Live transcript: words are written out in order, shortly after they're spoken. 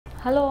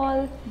Hello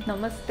all,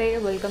 Namaste,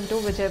 welcome to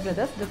Vijay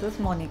Brothers. This is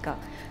Monica.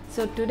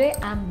 So today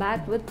I am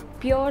back with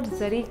pure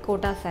Zari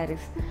Kota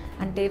sarees.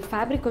 Ante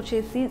fabric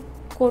vachesi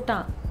Kota.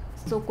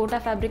 So Kota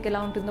fabric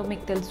ela untundo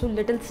meeku telusu,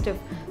 little stiff.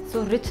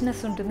 So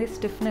richness untundi,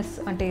 stiffness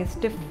ante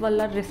stiff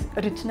valla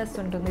richness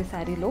untundi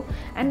saree lo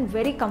and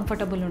very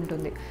comfortable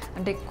untundi.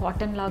 Ante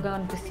cotton laga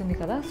anipistundi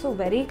kada. So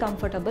very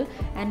comfortable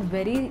and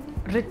very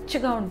rich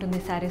ga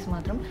untundi sarees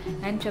matram.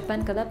 And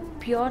cheppanu kada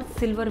pure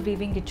silver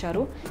weaving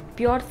icharu,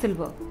 pure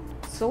silver.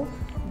 So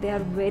they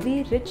are very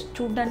rich.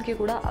 చూడడానికి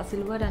కూడా ఆ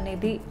silver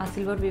అనేది, ఆ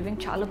silver weaving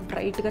చాలా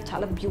బ్రైట్గా,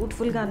 చాలా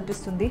బ్యూటిఫుల్గా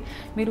అనిపిస్తుంది.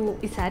 మీరు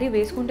ఈ శారీ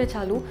వేసుకుంటే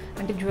చాలు,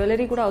 అంటే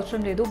జ్యువెలరీ కూడా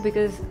అవసరం లేదు,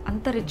 బికాజ్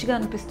అంత రిచ్గా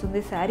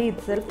అనిపిస్తుంది. శారీ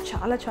ఇట్ సెల్ఫ్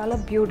చాలా చాలా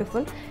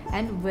బ్యూటిఫుల్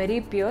అండ్ వెరీ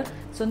ప్యూర్.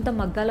 సొంత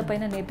మగ్గాల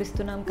పైన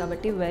నేపిస్తున్నాం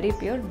కాబట్టి వెరీ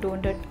ప్యూర్.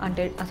 డోంట్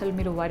అంటే అసలు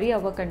మీరు వరీ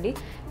అవ్వకండి.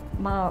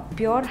 మా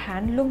ప్యూర్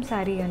హ్యాండ్లూమ్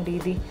శారీ అండి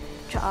ఇది.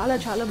 చాలా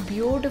చాలా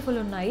బ్యూటిఫుల్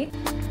ఉన్నాయి.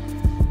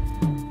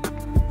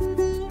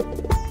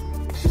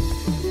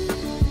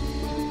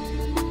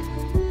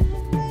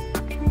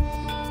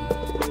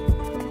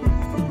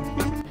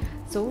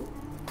 So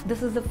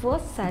this is the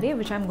first saree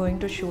which I am going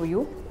to show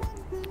you.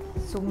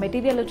 So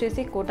material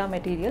వచ్చేసి కోటా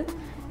మెటీరియల్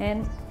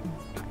అండ్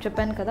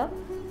చెప్పాను కదా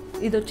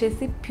ఇది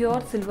వచ్చేసి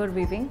pure silver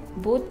weaving.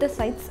 Both the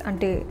sides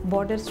అంటే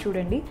బార్డర్స్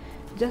చూడండి,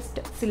 జస్ట్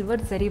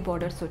సిల్వర్ జరీ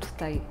బార్డర్స్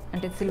వస్తాయి,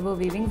 అంటే సిల్వర్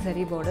వీవింగ్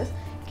జరీ బార్డర్స్.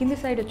 కింది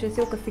సైడ్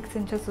వచ్చేసి ఒక 6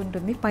 inches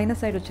ఉంటుంది, పైన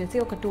సైడ్ వచ్చేసి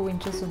ఒక 2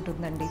 inches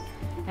ఉంటుందండి.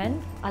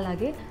 అండ్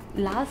అలాగే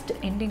లాస్ట్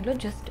ఎండింగ్లో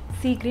just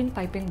sea green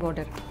piping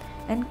border.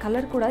 And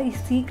colour కూడా ఈ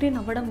సీ గ్రీన్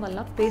అవ్వడం వల్ల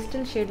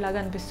పేస్టల్ షేడ్ లాగా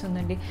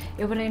అనిపిస్తుందండి.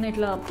 ఎవరైనా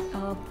ఇట్లా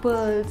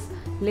పర్ల్స్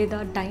లేదా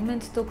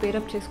డైమండ్స్తో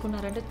పేరప్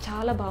చేసుకున్నారంటే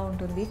చాలా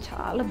బాగుంటుంది.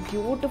 చాలా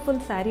beautiful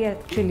sari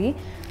actually.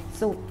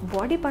 So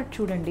body part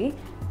చూడండి,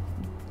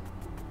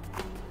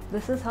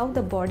 this is how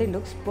the body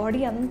looks.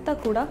 Body అంతా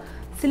కూడా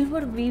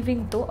సిల్వర్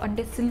వీవింగ్తో,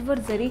 అంటే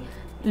సిల్వర్ జరీ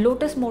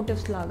లోటస్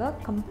మోటివ్స్ లాగా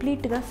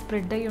కంప్లీట్గా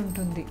స్ప్రెడ్ అయి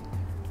ఉంటుంది.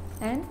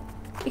 అండ్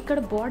ఇక్కడ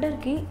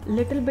బార్డర్కి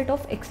little bit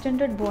of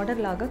extended border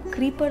లాగా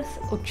క్రీపర్స్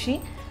వచ్చి,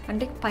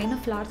 అంటే పైన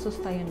ఫ్లవర్స్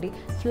వస్తాయండి.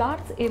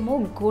 ఫ్లవర్స్ ఏమో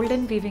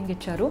గోల్డెన్ వీవింగ్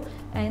ఇచ్చారు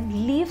అండ్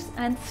లీవ్స్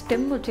అండ్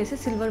స్టెమ్ వచ్చేసి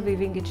సిల్వర్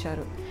వీవింగ్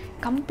ఇచ్చారు.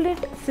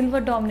 Complete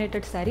silver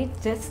dominated sari,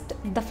 just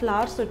the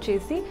flowers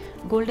వచ్చేసి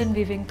గోల్డెన్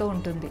వీవింగ్తో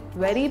ఉంటుంది.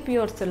 Very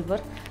pure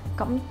silver.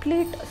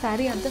 Complete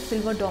sari అంతా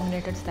సిల్వర్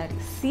డామినేటెడ్ శారీ.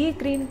 సీ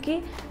గ్రీన్కి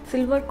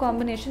సిల్వర్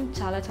కాంబినేషన్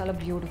చాలా చాలా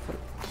beautiful.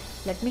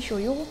 Let me show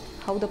you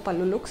how the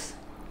పల్లు లుక్స్.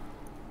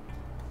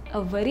 అ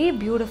వెరీ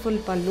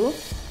బ్యూటిఫుల్ పల్లు.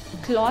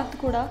 క్లాత్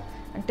కూడా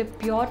అంటే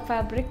ప్యూర్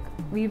ఫ్యాబ్రిక్,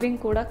 వీవింగ్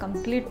కూడా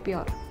complete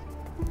pure.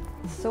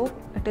 So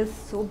it is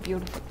so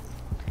beautiful.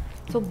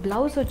 So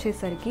blouse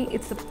వచ్చేసరికి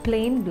ఇట్స్ అ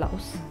ప్లెయిన్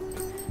బ్లౌజ్,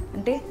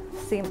 అంటే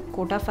same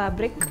quota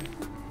fabric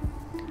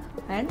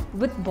and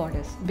with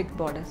borders, big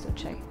borders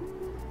వచ్చాయి.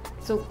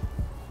 So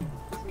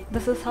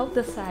this is how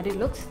the sari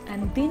looks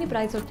and దీని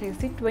price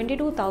వచ్చేసి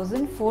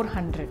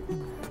 22,400.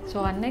 So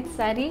ఆ next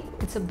sari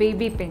it's a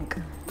baby pink.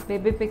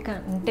 Baby pink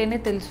అంటేనే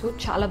తెలుసు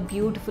చాలా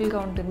బ్యూటిఫుల్గా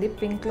ఉంటుంది,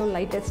 పింక్లో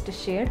lightest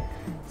shade.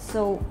 So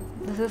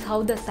this is how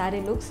the sari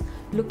looks.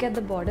 Look at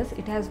the borders.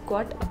 It has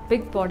got a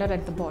big border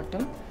at the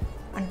bottom.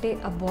 అంటే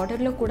ఆ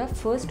బార్డర్లో కూడా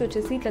ఫస్ట్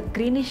వచ్చేసి ఇట్లా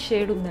గ్రీనిష్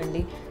షేడ్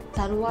ఉందండి,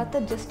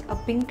 తర్వాత జస్ట్ ఆ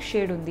పింక్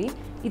షేడ్ ఉంది.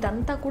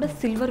 ఇదంతా కూడా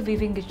సిల్వర్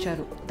వీవింగ్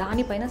ఇచ్చారు,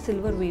 దానిపైన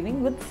సిల్వర్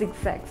వీవింగ్ విత్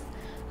సిగ్జాగ్స్,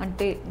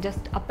 అంటే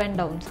జస్ట్ అప్ అండ్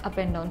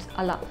డౌన్స్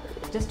అలా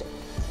జస్ట్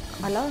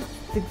అలా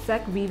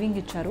సిగ్జాగ్ వీవింగ్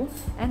ఇచ్చారు.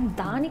 అండ్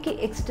దానికి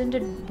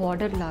ఎక్స్టెండెడ్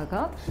బార్డర్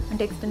లాగా,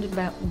 అంటే ఎక్స్టెండెడ్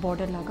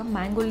బార్డర్ లాగా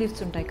మ్యాంగో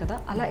లీవ్స్ ఉంటాయి కదా,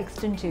 అలా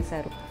ఎక్స్టెండ్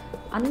చేశారు.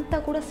 అంతా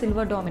కూడా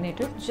సిల్వర్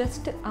డామినేటెడ్,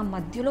 జస్ట్ ఆ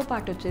మధ్యలో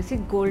పార్ట్ వచ్చేసి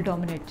గోల్డ్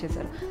డామినేట్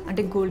చేశారు,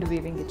 అంటే గోల్డ్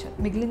వీవింగ్ ఇచ్చారు.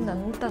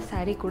 మిగిలిందంతా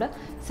శారీ కూడా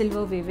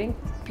silver weaving.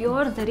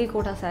 Pure zari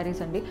quota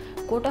saris అండి.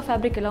 కోటా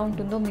ఫ్యాబ్రిక్ ఎలా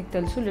ఉంటుందో మీకు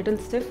తెలుసు,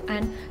 little stiff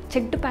and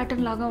checked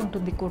pattern లాగా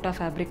ఉంటుంది కోటా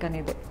ఫ్యాబ్రిక్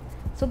అనేది.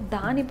 సో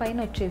దానిపైన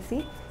వచ్చేసి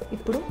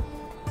ఇప్పుడు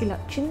ఇలా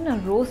చిన్న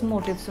రోజ్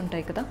మోటివ్స్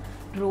ఉంటాయి కదా,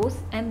 రోజ్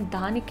అండ్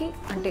దానికి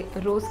అంటే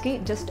రోజ్కి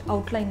జస్ట్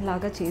అవుట్లైన్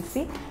లాగా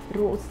చేసి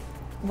రోజ్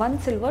 1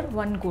 సిల్వర్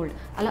 1 గోల్డ్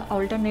అలా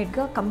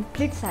ఆల్టర్నేట్గా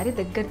కంప్లీట్ శారీ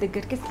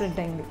దగ్గరికి స్ప్రెడ్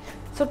అయింది.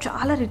 సో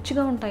చాలా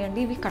రిచ్గా ఉంటాయండి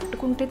ఇవి.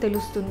 కట్టుకుంటే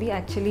తెలుస్తుంది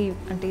యాక్చువల్లీ,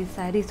 అంటే ఈ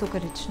శారీస్ ఒక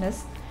రిచ్నెస్.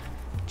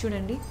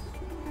 చూడండి,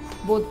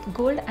 both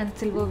gold and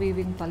silver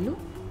weaving పళ్ళు.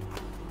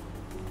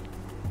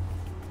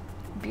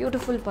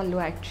 బ్యూటిఫుల్ పళ్ళు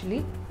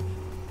యాక్చువల్లీ.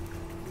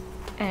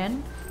 అండ్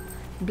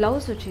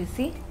బ్లౌజ్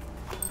వచ్చేసి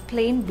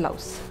plain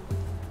blouse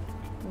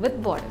with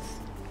borders.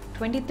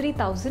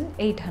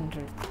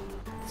 23,800.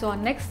 So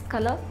next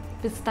colour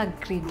pista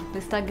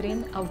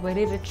green, a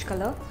very rich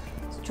colour.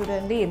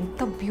 చూడండి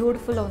ఎంత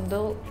బ్యూటిఫుల్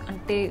ఉందో,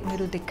 అంటే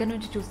మీరు దగ్గర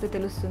నుంచి చూస్తే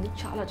తెలుస్తుంది.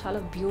 చాలా చాలా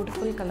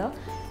beautiful colour.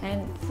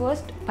 And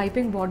first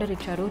piping border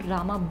ఇచ్చారు,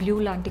 రామా బ్లూ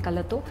లాంటి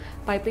కలర్తో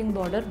piping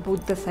border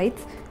both the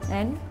sides.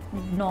 And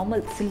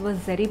normal silver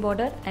zari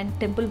border and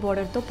temple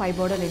బార్డర్తో పై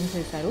బార్డర్ ఎండ్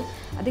చేశారు.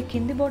 అదే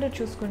కింది బార్డర్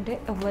చూసుకుంటే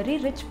a very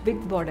rich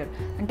big border,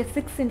 అంటే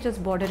 6 inches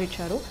బార్డర్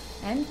ఇచ్చారు.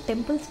 అండ్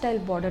టెంపుల్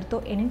స్టైల్ బార్డర్తో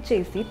ఎండ్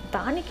చేసి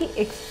దానికి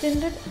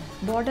ఎక్స్టెండెడ్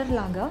బార్డర్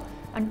లాగా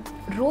అండ్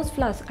రోజ్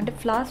ఫ్లవర్స్, అంటే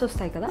ఫ్లవర్స్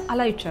వస్తాయి కదా,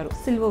 అలా ఇచ్చారు.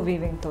 సిల్వర్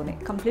వీవింగ్తోనే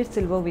కంప్లీట్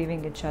సిల్వర్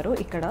వీవింగ్ ఇచ్చారు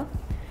ఇక్కడ.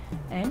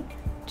 అండ్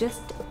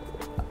జస్ట్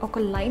ఒక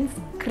లైన్స్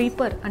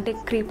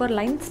క్రీపర్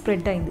లైన్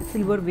స్ప్రెడ్ అయింది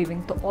సిల్వర్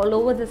వీవింగ్తో all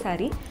over the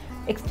sari.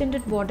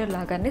 Extended border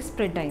లాగానే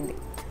స్ప్రెడ్ అయింది.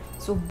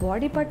 సో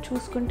బాడీ పార్ట్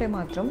చూసుకుంటే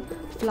మాత్రం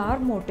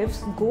flower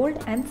motifs gold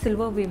and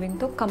silver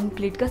వీవింగ్తో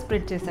కంప్లీట్గా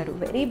స్ప్రెడ్ చేశారు.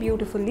 వెరీ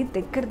బ్యూటిఫుల్లీ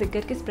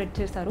దగ్గరికి స్ప్రెడ్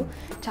చేశారు.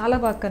 చాలా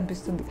బాగా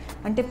కనిపిస్తుంది.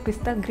 అంటే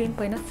పిస్తా గ్రీన్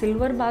పైన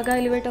సిల్వర్ బాగా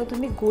ఎలివేట్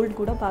అవుతుంది, గోల్డ్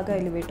కూడా బాగా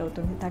ఎలివేట్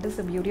అవుతుంది. That is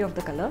the beauty of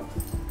the colour.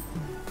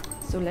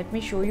 So let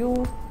me show you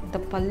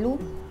the పల్లు.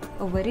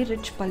 A very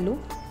rich pallu.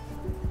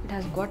 It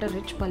has got a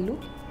rich pallu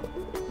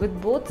with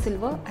both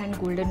silver and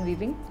golden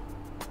weaving.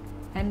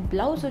 And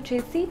blouse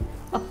vachesi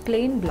a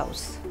plain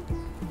blouse.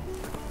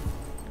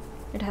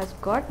 It has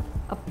got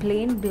a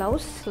plain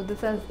blouse. So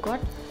this has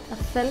got a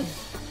self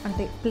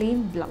ante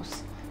plain blouse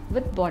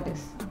with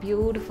bodice.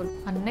 Beautiful.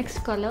 And next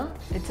color,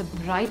 it's a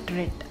bright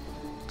red.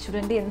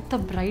 చూడండి ఎంత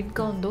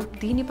బ్రైట్గా ఉందో.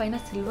 దీనిపైన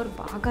silver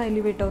బాగా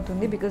elevate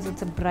అవుతుంది because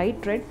it's a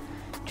bright red.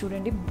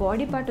 చూడండి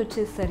body part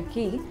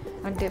వచ్చేసరికి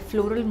అంటే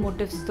ఫ్లోరల్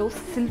మోటివ్స్తో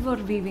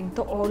సిల్వర్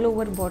వీవింగ్తో ఆల్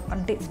ఓవర్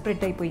అంటే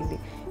స్ప్రెడ్ అయిపోయింది.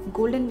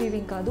 గోల్డెన్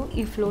వీవింగ్ కాదు,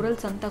 ఈ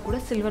ఫ్లోరల్స్ అంతా కూడా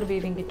సిల్వర్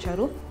వీవింగ్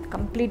ఇచ్చారు.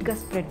 కంప్లీట్గా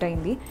స్ప్రెడ్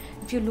అయింది.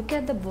 If you look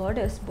at the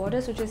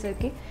borders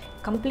వచ్చేసరికి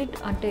కంప్లీట్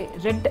అంటే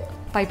రెడ్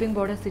పైపింగ్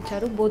బార్డర్స్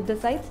ఇచ్చారు both the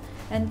sides.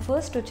 And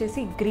first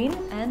వచ్చేసి green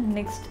and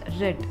next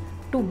red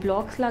 2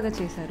 blocks లాగా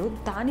చేశారు.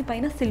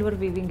 దానిపైన సిల్వర్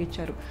వీవింగ్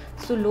ఇచ్చారు.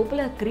 సో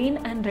లోపల గ్రీన్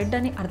అండ్ రెడ్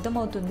అని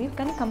అర్థమవుతుంది,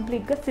 కానీ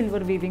కంప్లీట్గా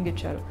సిల్వర్ వీవింగ్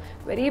ఇచ్చారు.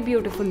 Very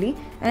beautifully.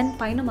 అండ్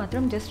పైన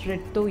మాత్రం జస్ట్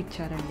రెడ్తో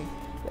ఇచ్చారండి.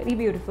 Very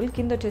beautiful.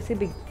 కింద వచ్చేసి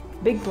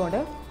బిగ్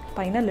బార్డర్,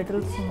 పైన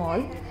little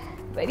small.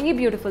 Very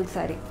beautiful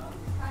sari.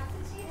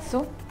 So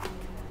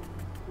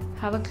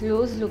have a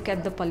close look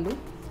at the పల్లు.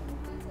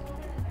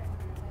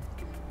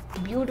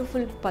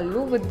 బ్యూటిఫుల్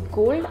పల్లు with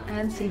gold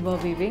and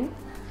silver weaving.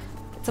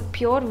 It's a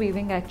pure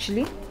weaving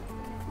actually.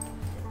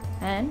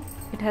 And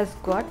it has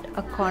got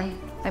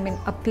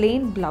a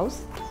plain blouse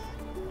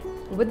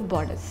with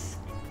borders.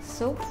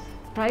 So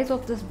price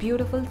of this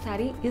beautiful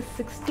saree is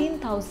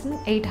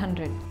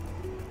 16,800.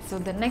 So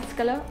the next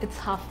color, it's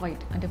half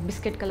white and a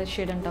biscuit color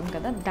shade antam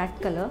kada, that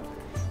color.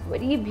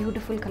 Very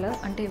beautiful color.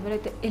 Ante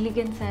evaraithe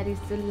elegant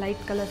sarees,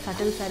 light color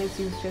subtle sarees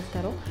use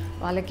chestaro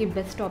వాళ్ళకి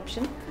best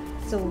option.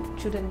 So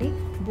చూడండి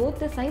both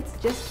the sides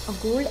just a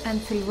gold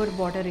and silver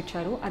border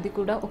ఇచ్చారు. అది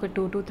కూడా ఒక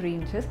 2 to 3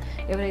 inches.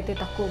 ఎవరైతే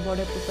తక్కువ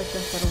border prefer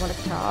చేస్తారో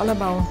వాళ్ళకి చాలా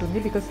బాగుంటుంది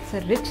because it's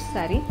a rich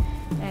sari.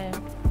 And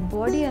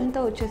body అంతా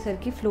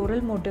వచ్చేసరికి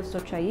ఫ్లోరల్ మోటివ్స్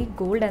వచ్చాయి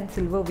గోల్డ్ అండ్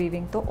సిల్వర్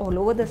వీవింగ్తో all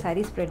over the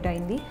sari spread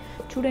అయింది.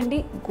 చూడండి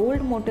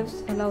గోల్డ్ మోటివ్స్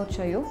ఎలా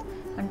వచ్చాయో,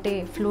 అంటే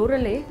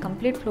ఫ్లోరలే,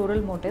 కంప్లీట్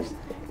ఫ్లోరల్ మోటివ్స్,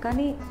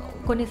 కానీ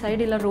కొన్ని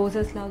సైడ్ ఇలా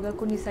రోజెస్ లాగా,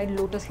 కొన్ని సైడ్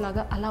లోటస్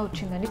లాగా అలా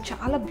వచ్చిందండి.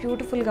 చాలా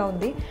బ్యూటిఫుల్గా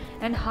ఉంది.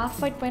 అండ్ హాఫ్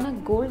వైట్ పైన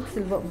గోల్డ్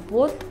సిల్వర్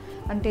బోత్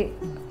అంటే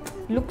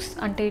లుక్స్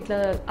అంటే ఇట్లా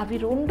అవి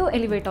రెండు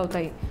ఎలివేట్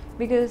అవుతాయి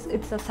because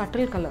it's a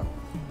subtle colour.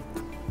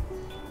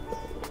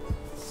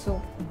 So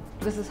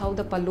this is how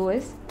the పల్లు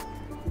is.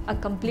 A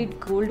complete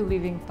gold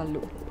weaving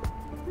పల్లు.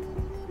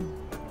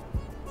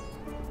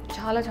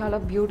 చాలా చాలా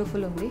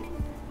బ్యూటిఫుల్ ఉంది.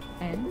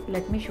 And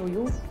let me show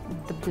you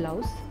the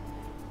blouse.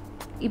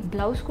 ఈ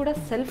బ్లౌజ్ కూడా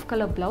self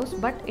colour blouse,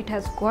 but it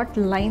has got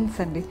lines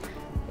అండి.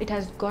 It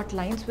has got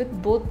lines with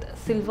both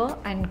silver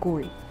and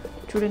gold.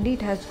 చూడండి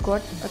it has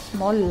got a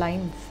small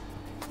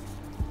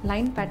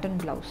line pattern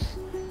blouse.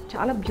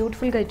 చాలా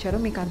బ్యూటిఫుల్గా ఇచ్చారు.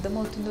 మీకు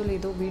అర్థమవుతుందో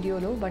లేదో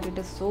వీడియోలో, but it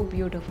is so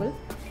beautiful.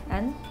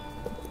 And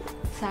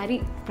sari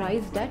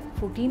priced at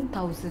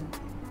 14,000.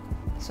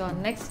 So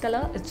next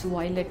colour it's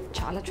violet.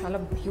 చాలా చాలా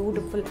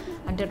బ్యూటిఫుల్,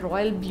 అంటే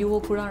రాయల్ బ్లూ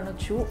కూడా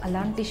అనొచ్చు,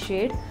 అలాంటి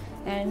shade.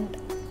 And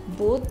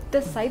both the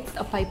sides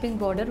a piping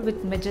border with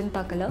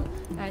magenta color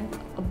and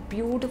a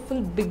beautiful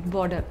big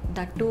border,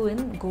 that too in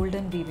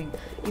golden weaving.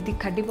 ఇది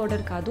కడ్డీ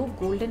border కాదు,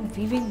 golden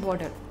weaving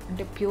border,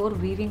 అంటే ప్యూర్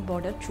వీవింగ్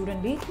బార్డర్.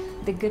 చూడండి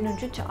దగ్గర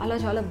నుంచి చాలా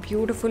చాలా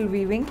బ్యూటిఫుల్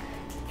వీవింగ్.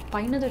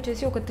 పైనది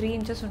వచ్చేసి ఒక 3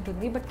 inches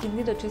ఉంటుంది, బట్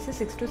కిందిది వచ్చేసి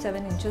 6 to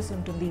 7 inches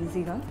ఉంటుంది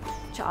ఈజీగా.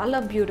 చాలా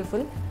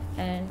beautiful.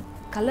 And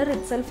colour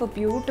it self a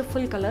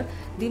beautiful colour.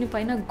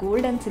 దీనిపైన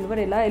గోల్డ్ అండ్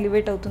సిల్వర్ ఎలా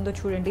ఎలివేట్ అవుతుందో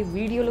చూడండి.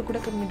 వీడియోలో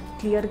కూడా మీకు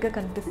క్లియర్గా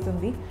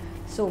కనిపిస్తుంది.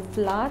 So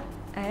flower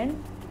and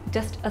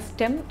just a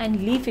stem and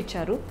leaf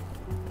ఇచ్చారు.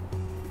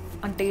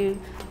 అంటే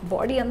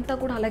బాడీ అంతా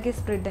కూడా అలాగే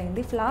స్ప్రెడ్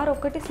అయింది. ఫ్లవర్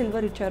ఒకటి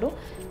సిల్వర్ ఇచ్చారు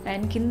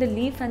అండ్ కింద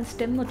లీఫ్ అండ్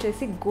స్టెమ్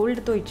వచ్చేసి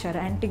గోల్డ్తో ఇచ్చారు,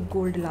 యాంటిక్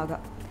గోల్డ్ లాగా.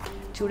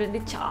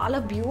 చూడండి చాలా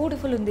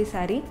బ్యూటిఫుల్ ఉంది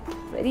sari.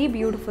 Very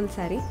beautiful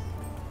sari.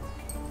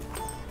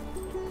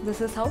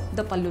 This is how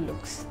the పల్లు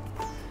looks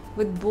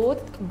with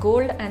both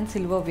gold and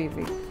silver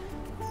weaving.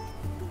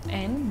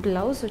 And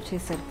blouse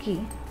వచ్చేసరికి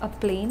a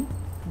plain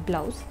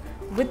blouse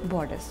with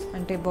borders,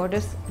 అంటే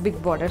బార్డర్స్ బిగ్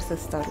బార్డర్స్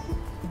ఇస్తారు.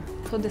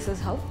 So this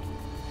is how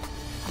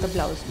the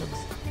blouse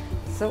looks.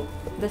 So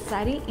the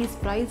sari is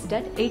priced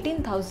at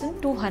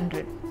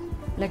 18,200.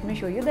 Let me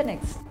show you the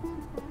next.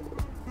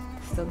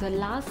 So the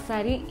last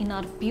saree in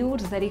our pure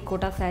Zari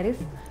Kota sarees,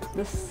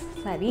 this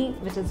saree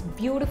which is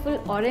beautiful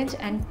orange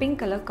and pink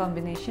color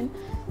combination.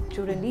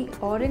 Chudandi,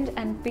 orange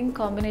and pink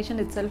combination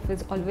itself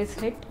is always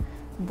hit.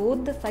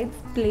 Both the sides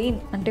plain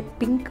ante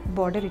pink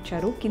border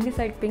icharu, kindi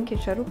side pink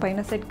icharu,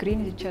 paina side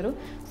green icharu.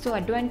 So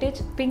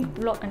advantage pink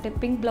ante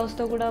pink blouse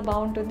tho kuda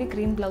baaguntundi,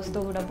 green blouse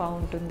tho kuda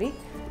baaguntundi.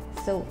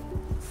 So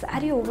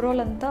sari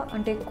overall అంతా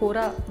అంటే కూర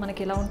మనకి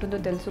ఎలా ఉంటుందో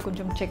తెలుసు,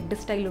 కొంచెం checked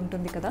style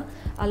ఉంటుంది కదా,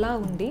 అలా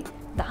ఉంది.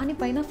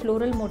 దానిపైన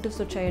ఫ్లోరల్ మోటివ్స్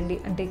వచ్చాయండి.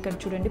 అంటే ఇక్కడ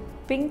చూడండి,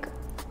 pink,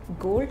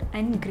 gold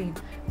and green.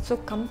 So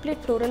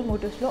complete floral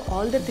మోటివ్స్లో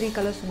all the 3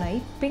 colours ఉన్నాయి,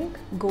 పింక్,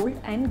 గోల్డ్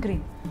అండ్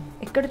గ్రీన్.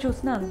 ఎక్కడ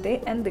చూసినా అంతే.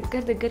 అండ్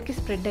దగ్గరికి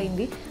స్ప్రెడ్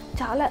అయింది.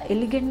 చాలా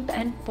ఎలిగెంట్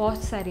అండ్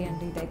పాష్ శారీ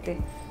అండి ఇదైతే.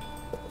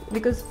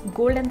 బికాస్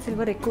గోల్డ్ అండ్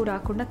సిల్వర్ ఎక్కువ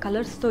రాకుండా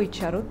కలర్స్తో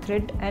ఇచ్చారు,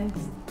 thread and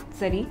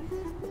zari.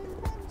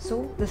 So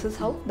this is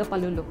how the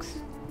పల్లు looks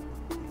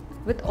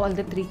with all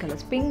the 3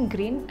 colors, pink,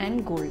 green and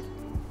gold.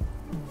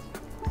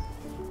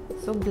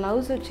 So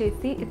blouse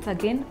వచ్చేసి it's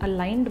again a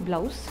lined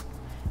blouse.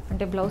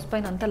 అంటే బ్లౌజ్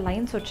పైన అంతా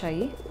లైన్స్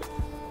వచ్చాయి.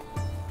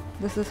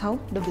 This is how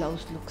the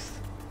blouse looks.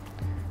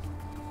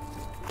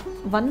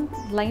 1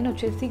 line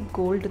వచ్చేసి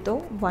గోల్డ్తో,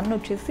 1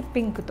 వచ్చేసి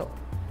పింక్తో.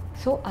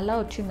 So అలా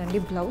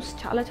వచ్చిందండి బ్లౌజ్.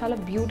 చాలా చాలా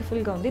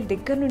బ్యూటిఫుల్గా ఉంది.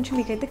 దగ్గర నుంచి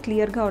మీకైతే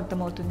క్లియర్గా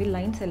అర్థమవుతుంది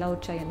లైన్స్ ఎలా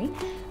వచ్చాయని.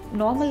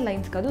 నార్మల్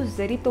లైన్స్ కాదు,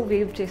 జరీతో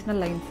వేవ్ చేసిన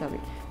లైన్స్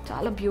అవి.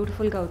 చాలా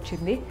బ్యూటిఫుల్గా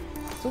వచ్చింది.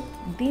 సో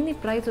దీని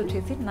ప్రైస్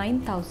వచ్చేసి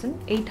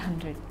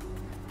 9,800.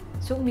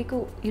 సో మీకు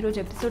ఈరోజు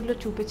ఎపిసోడ్లో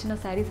చూపించిన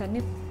శారీస్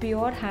అన్నీ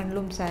ప్యూర్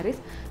హ్యాండ్లూమ్ శారీస్.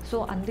 సో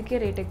అందుకే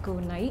రేట్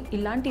ఎక్కువ ఉన్నాయి.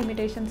 ఇలాంటి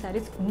ఇమిటేషన్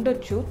శారీస్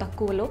ఉండొచ్చు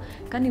తక్కువలో,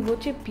 కానీ ఇవి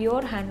వచ్చి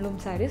pure handloom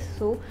saris.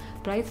 So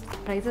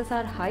prices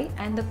are high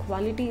and the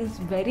quality is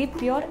very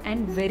pure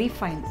and very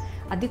fine.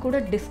 అది కూడా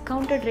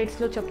డిస్కౌంటెడ్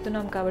రేట్స్లో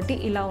చెప్తున్నాం కాబట్టి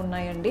ఇలా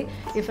ఉన్నాయండి.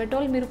 ఇఫ్ ఎట్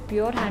ఆల్ మీరు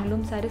ప్యూర్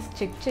హ్యాండ్లూమ్ శారీస్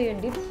చెక్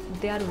చేయండి,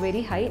 they are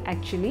very high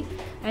actually.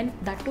 And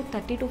that to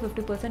 30 to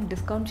 50%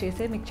 discount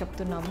చేసే మీకు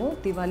చెప్తున్నాము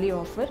దివాళీ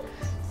ఆఫర్.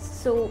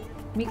 సో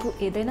మీకు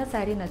ఏదైనా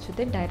శారీ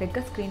నచ్చితే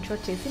డైరెక్ట్గా స్క్రీన్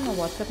షాట్ చేసి మా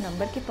వాట్సాప్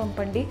నెంబర్కి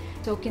పంపండి.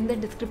 సో కింద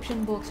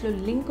డిస్క్రిప్షన్ బాక్స్లో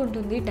లింక్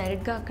ఉంటుంది,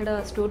 డైరెక్ట్గా అక్కడ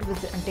స్టోర్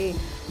విజిట్ అంటే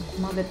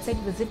మా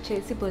వెబ్సైట్ విజిట్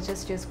చేసి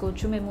పర్చేస్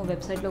చేసుకోవచ్చు. మేము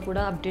వెబ్సైట్లో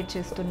కూడా అప్డేట్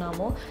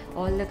చేస్తున్నాము.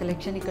 ఆల్ ద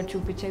కలెక్షన్ ఇక్కడ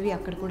చూపించేవి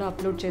అక్కడ కూడా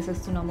అప్లోడ్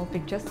చేసేస్తున్నాము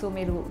పిక్చర్స్. సో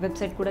మీరు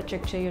వెబ్సైట్ కూడా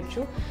చెక్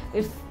చేయొచ్చు.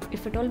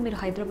 ఇఫ్ ఎట్ ఆల్ మీరు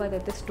హైదరాబాద్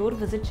అయితే స్టోర్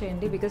విజిట్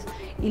చేయండి. బికాస్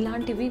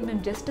ఇలాంటివి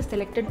మేము జస్ట్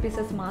సెలెక్టెడ్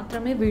పీసెస్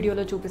మాత్రమే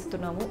వీడియోలో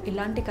చూపిస్తున్నాము.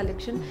 ఇలాంటి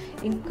కలెక్షన్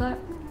ఇంకా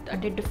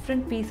అంటే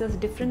different pieces,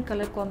 different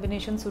colour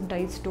combinations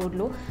ఉంటాయి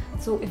స్టోర్లో.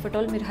 సో ఇఫ్ అట్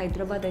ఆల్ మీరు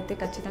హైదరాబాద్ అయితే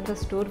ఖచ్చితంగా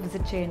స్టోర్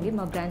విజిట్ చేయండి.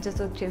 మా బ్రాంచెస్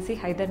వచ్చేసి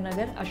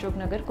హైదర్నగర్, అశోక్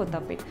నగర్,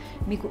 కొత్తపేట్.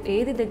 మీకు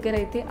ఏది దగ్గర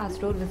అయితే ఆ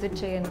స్టోర్ విజిట్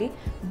చేయండి.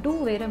 Do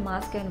where a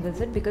mask and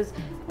visit, because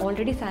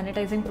already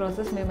sanitising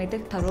process మేమైతే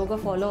థరోగా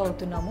ఫాలో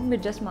అవుతున్నాము.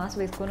 మీరు జస్ట్ మాస్క్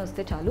వేసుకొని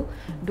వస్తే చాలు.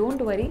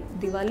 డోంట్ వరీ,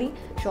 దివాళీ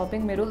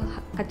షాపింగ్ మీరు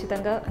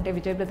ఖచ్చితంగా అంటే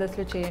విజయ్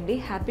బ్రదర్స్లో చేయండి.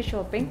 Happy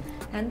shopping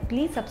and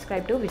please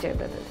subscribe to Vijay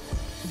brothers.